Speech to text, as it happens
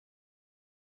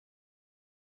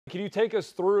Can you take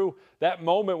us through that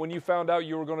moment when you found out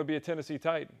you were going to be a Tennessee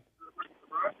Titan?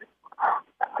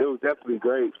 It was definitely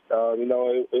great. It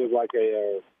was like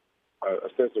a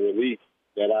sense of relief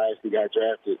that I actually got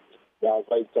drafted. I was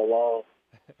waiting so long,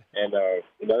 and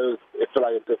it felt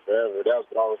like it took forever. That was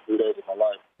the longest 3 days of my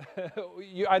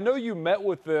life. I know you met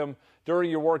with them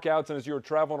during your workouts and as you were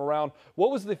traveling around.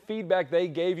 What was the feedback they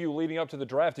gave you leading up to the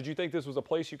draft? Did you think this was a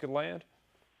place you could land?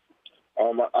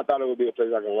 I thought it would be a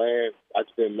place I could land. I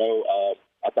just didn't know.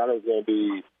 I thought it was going to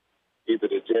be either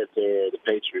the Jets or the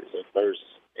Patriots at first.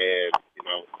 And,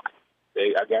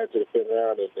 I got into the 5th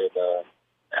round, and then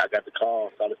I got the call.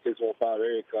 Saw the 615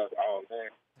 area code. Oh, man.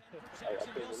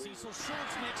 Cecil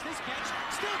Shorts makes this catch.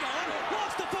 Still going.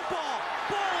 Lost the football.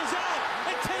 Ball is out.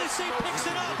 And Tennessee picks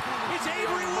it up. It's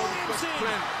Avery Williamson.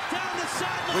 Down the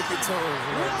sideline.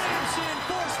 Williamson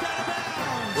forced out of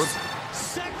bounds.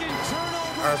 Second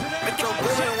turnover today. Make your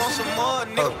women want some more,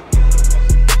 nigga.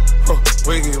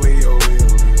 Wiggy, wiggy, oh, wiggy,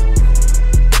 wiggy.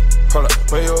 Hold up.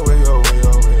 Wiggy, oh, wiggy, oh, wiggy,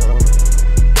 oh, wiggy,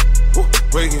 oh.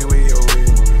 Wiggy, wiggy, oh,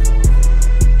 wiggy, wiggy.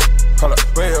 Hold up.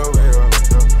 Wiggy, oh, wiggy, oh,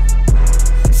 wiggy,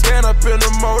 oh. Stand up in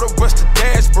the motor, bust the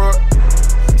dashboard.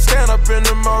 Stand up in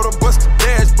the motor, bust the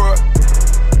dashboard.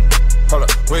 Hold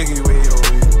up. Wiggy, wiggy, oh,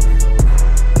 wiggy, wiggy.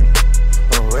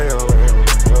 Oh, wiggy, oh, wiggy,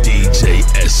 oh. DJ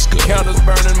Esco. Counters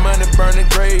burning, money burning,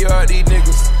 graveyard, these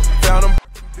niggas. Found them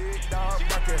big dog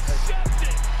bucket.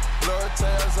 Blood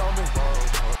tails on me.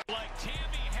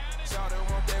 Shout out,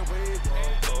 want that wave.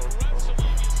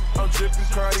 I'm dripping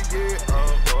Cartier.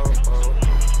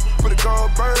 Put a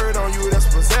gold bird on you, that's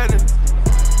presenting.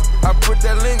 I put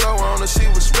that lingo on her, she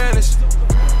was Spanish.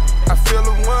 I feel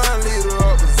a 1 liter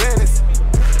of Zenith.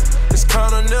 It's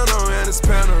continental and it's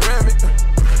panoramic.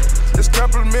 It's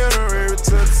complimentary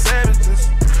to the sandwiches.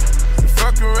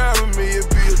 Fuck around with me, it'd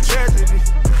be a tragedy.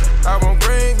 I want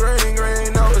green, green,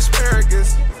 green, no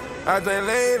asparagus. I think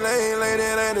lane,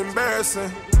 it ain't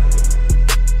embarrassing.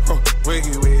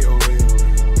 Wiggy, wiggy, oh, wiggy,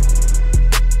 wiggy, oh.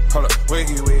 Hold up,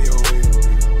 wiggy, wiggy, oh, wiggy,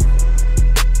 wiggy.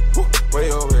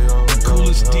 Wiggy, oh, wiggy, oh. The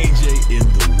coolest DJ in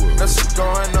the world. Now she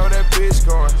going, know that bitch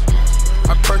going.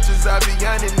 I purchased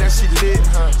Aviani, now she lit,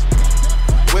 huh?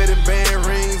 Wedding band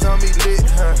rings on me lit,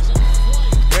 huh?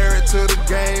 Married to the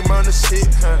game on the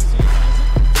shit, huh?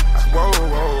 Whoa, whoa,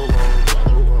 whoa,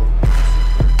 whoa, whoa.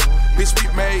 Bitch, we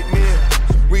made men.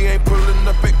 We ain't pulling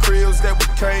up at cribs that we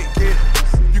can't get.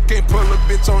 You can't pull a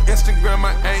bitch on Instagram,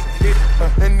 I ain't hit.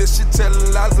 And this shit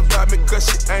telling lies about me cause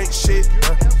she ain't shit.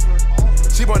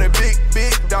 She wanted big,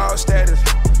 big dog status.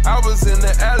 I was in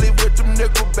the alley with them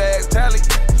nickel bags, tally.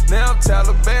 Now I'm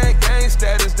Taliban gang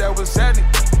status, that was happening.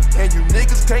 And you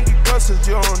niggas can't get close cause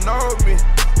you don't know me.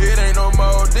 It ain't no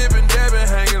more dipping, dabbing,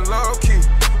 hanging low key.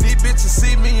 These bitches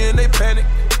see me and they panic.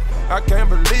 I can't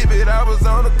believe it, I was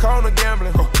on the corner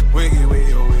gambling. Wiggy,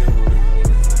 wiggy, oh, wiggy, wiggy.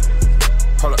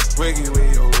 Hold up, wiggy,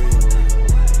 wiggy, oh, wiggy, wiggy.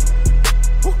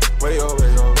 Way, oh,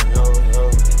 way, oh, way, oh, way,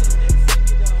 oh.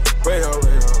 Way, oh,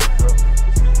 way, oh, oh.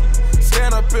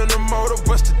 Stand up in the motor,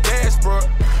 bust the dashboard.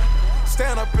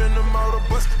 Stand up in the motor,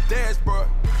 bust the dashboard.